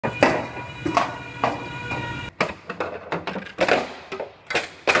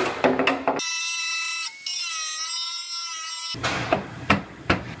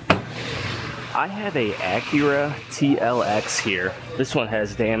I have a Acura TLX here. This one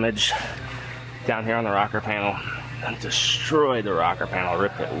has damage down here on the rocker panel. And destroyed the rocker panel,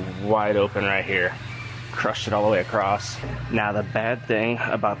 ripped it wide open right here. Crushed it all the way across. Now the bad thing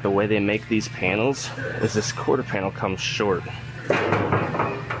about the way they make these panels is this quarter panel comes short.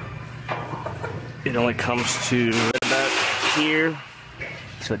 It only comes to right about here,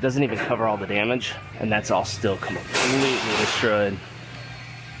 so it doesn't even cover all the damage, and that's all still completely destroyed.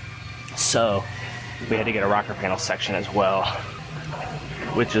 So we had to get a rocker panel section as well,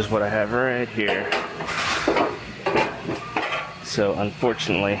 which is what I have right here. So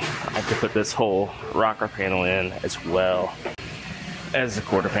unfortunately, I have to put this whole rocker panel in as well as the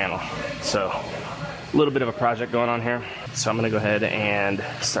quarter panel. So a little bit of a project going on here. So I'm gonna go ahead and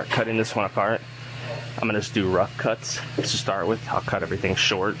start cutting this one apart. I'm gonna just do rough cuts to start with. I'll cut everything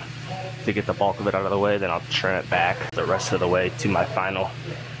short to get the bulk of it out of the way, then I'll trim it back the rest of the way to my final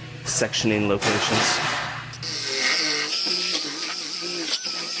sectioning locations.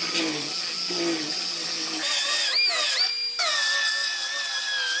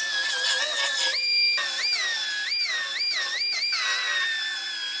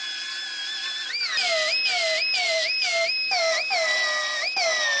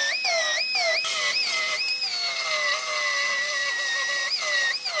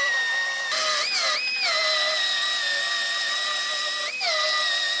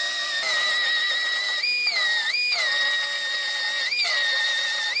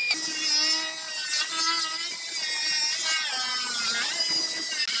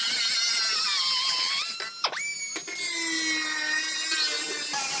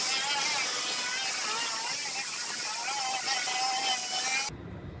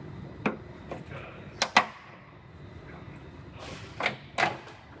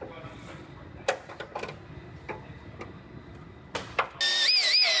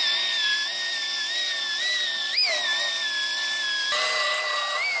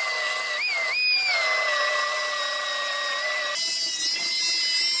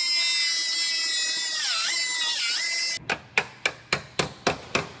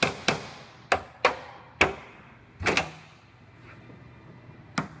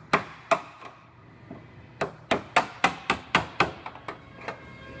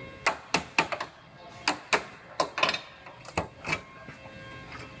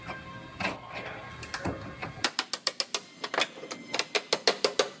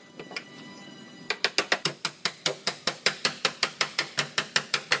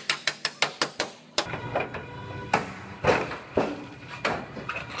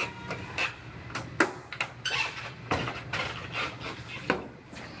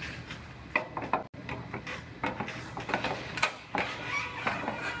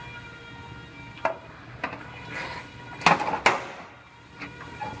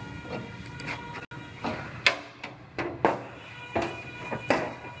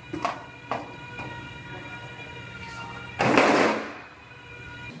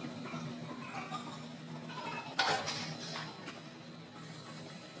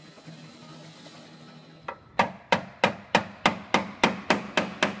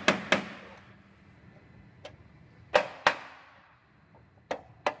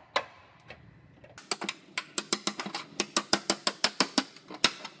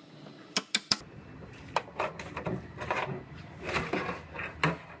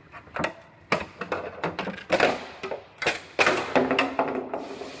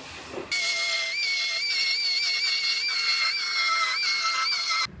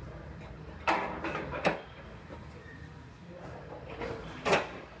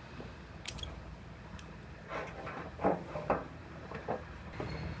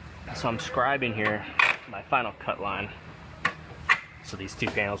 So I'm scribing here my final cut line, so these two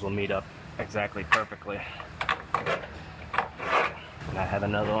panels will meet up exactly perfectly. And I have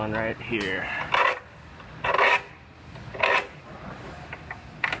another one right here.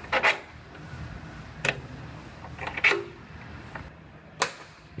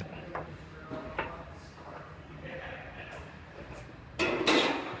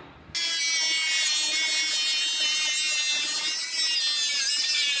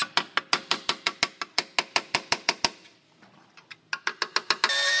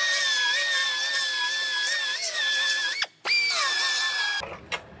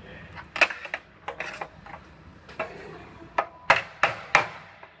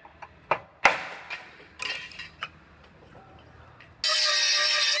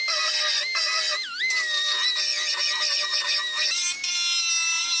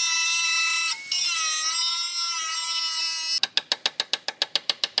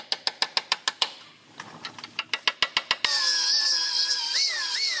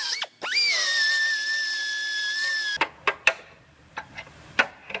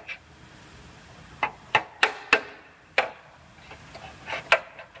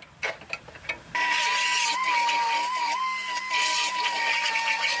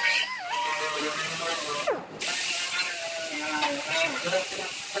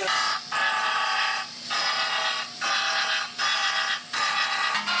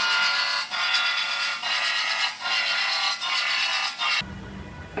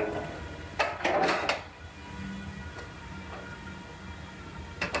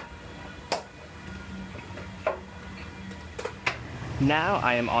 Now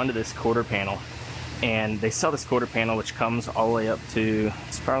I am onto this quarter panel, and they sell this quarter panel which comes all the way up to,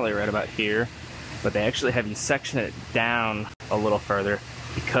 it's probably right about here, but they actually have you section it down a little further,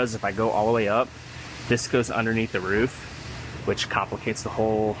 because if I go all the way up, this goes underneath the roof, which complicates the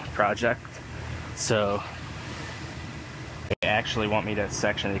whole project. So they actually want me to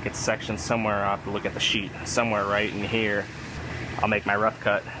section, it gets sectioned somewhere, I'll have to look at the sheet, somewhere right in here. I'll make my rough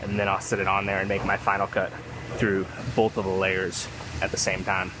cut, and then I'll sit it on there and make my final cut through both of the layers at the same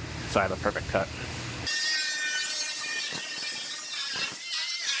time, so I have a perfect cut.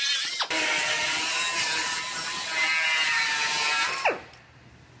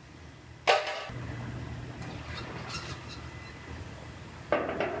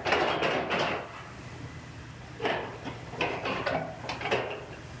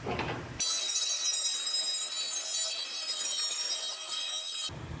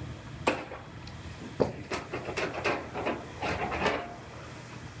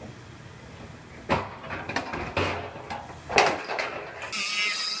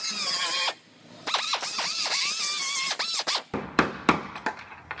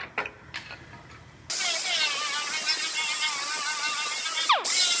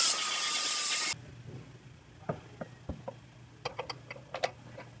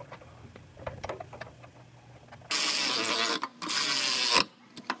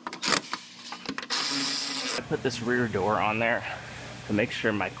 Put this rear door on there to make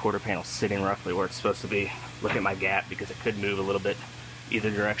sure my quarter panel's sitting roughly where it's supposed to be. Look at my gap because it could move a little bit either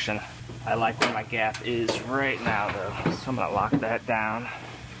direction. I like where my gap is right now though, so I'm gonna lock that down.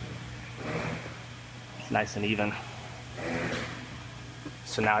 It's nice and even.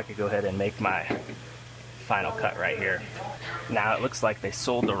 So now I could go ahead and make my final cut right here. Now it looks like they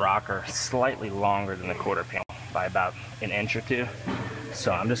sold the rocker slightly longer than the quarter panel by about an inch or two.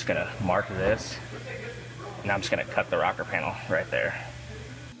 So I'm just gonna mark this. And I'm just going to cut the rocker panel right there.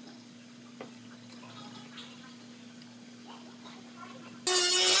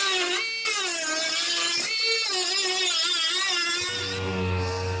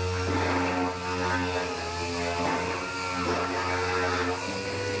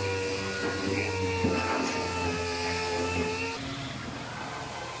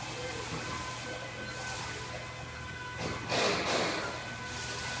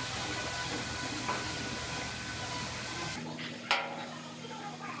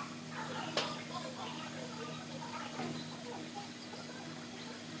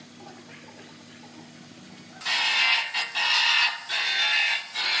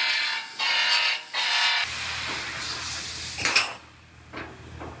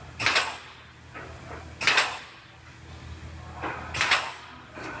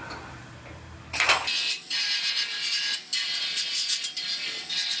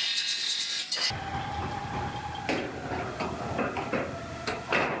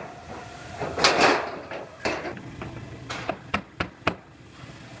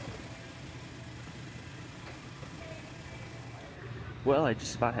 Well, I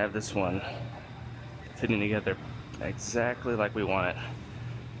just about have this one fitting together exactly like we want it.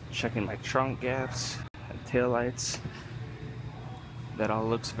 Checking my trunk gaps and tail lights. That all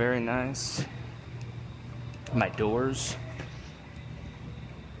looks very nice. My doors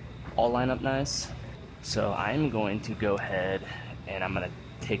all line up nice. So I'm going to go ahead and I'm going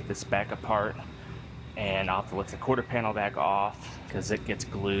to take this back apart, and I'll have to lift the quarter panel back off because it gets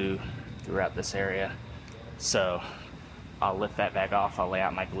glue throughout this area. So I'll lift that back off, I'll lay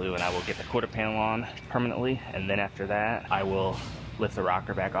out my glue, and I will get the quarter panel on permanently, and then after that I will lift the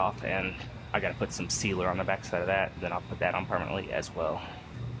rocker back off, and I gotta put some sealer on the back side of that, then I'll put that on permanently as well.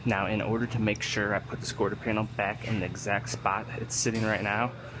 Now, in order to make sure I put this quarter panel back in the exact spot it's sitting right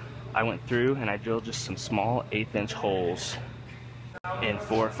now, I went through and I drilled just some small 1/8" holes in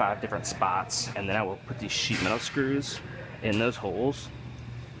 4 or 5 different spots, and then I will put these sheet metal screws in those holes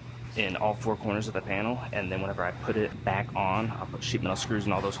in all 4 corners of the panel, and then whenever I put it back on, I'll put sheet metal screws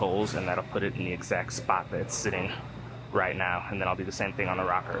in all those holes, and that'll put it in the exact spot that it's sitting right now, and then I'll do the same thing on the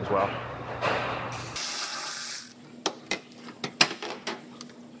rocker as well.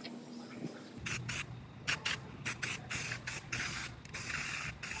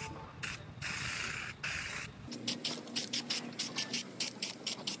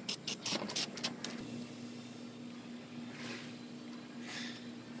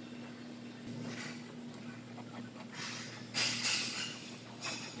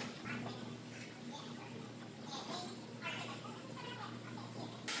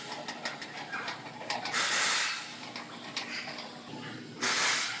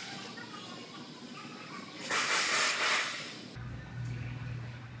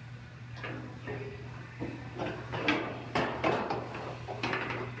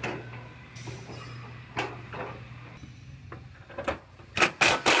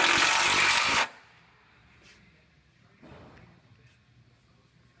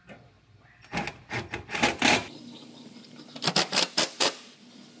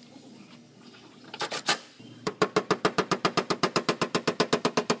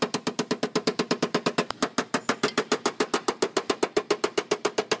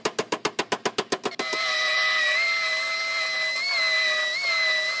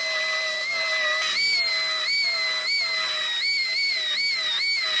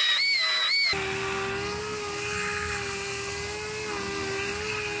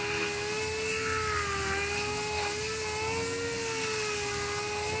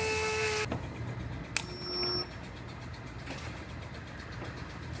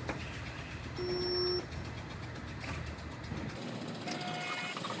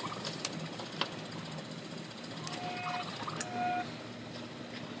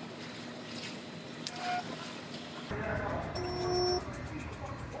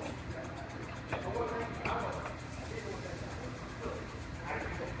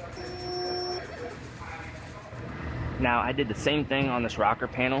 Now I did the same thing on this rocker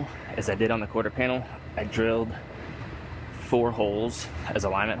panel as I did on the quarter panel. I drilled 4 holes as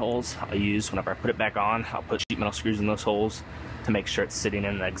alignment holes. I'll use whenever I put it back on, I'll put sheet metal screws in those holes to make sure it's sitting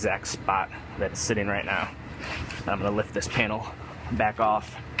in the exact spot that it's sitting right now. I'm gonna lift this panel back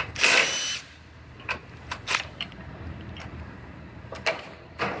off.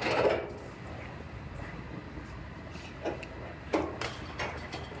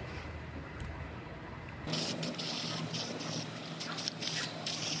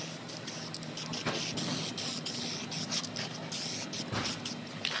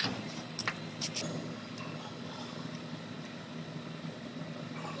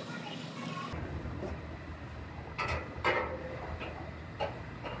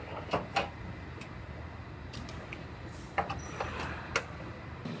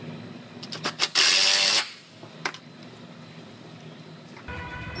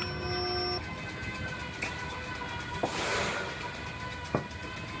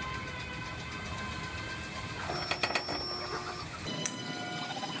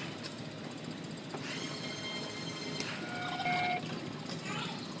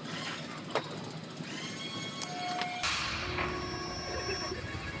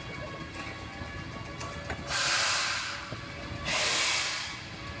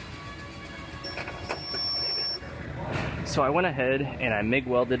 So I went ahead and I MIG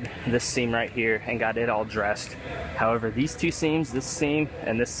welded this seam right here and got it all dressed. However, these 2 seams, this seam,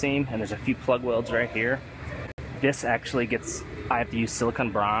 and there's a few plug welds right here. This actually I have to use silicone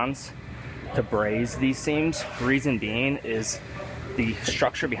bronze to braze these seams. Reason being is the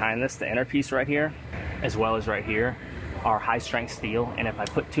structure behind this, the inner piece right here, as well as right here, are high strength steel, and if I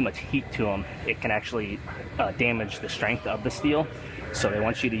put too much heat to them, it can actually damage the strength of the steel. So they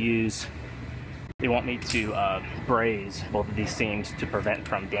want me to braze both of these seams to prevent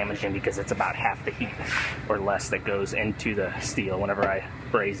from damaging, because it's about half the heat or less that goes into the steel whenever I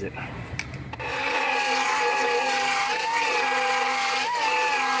braze it.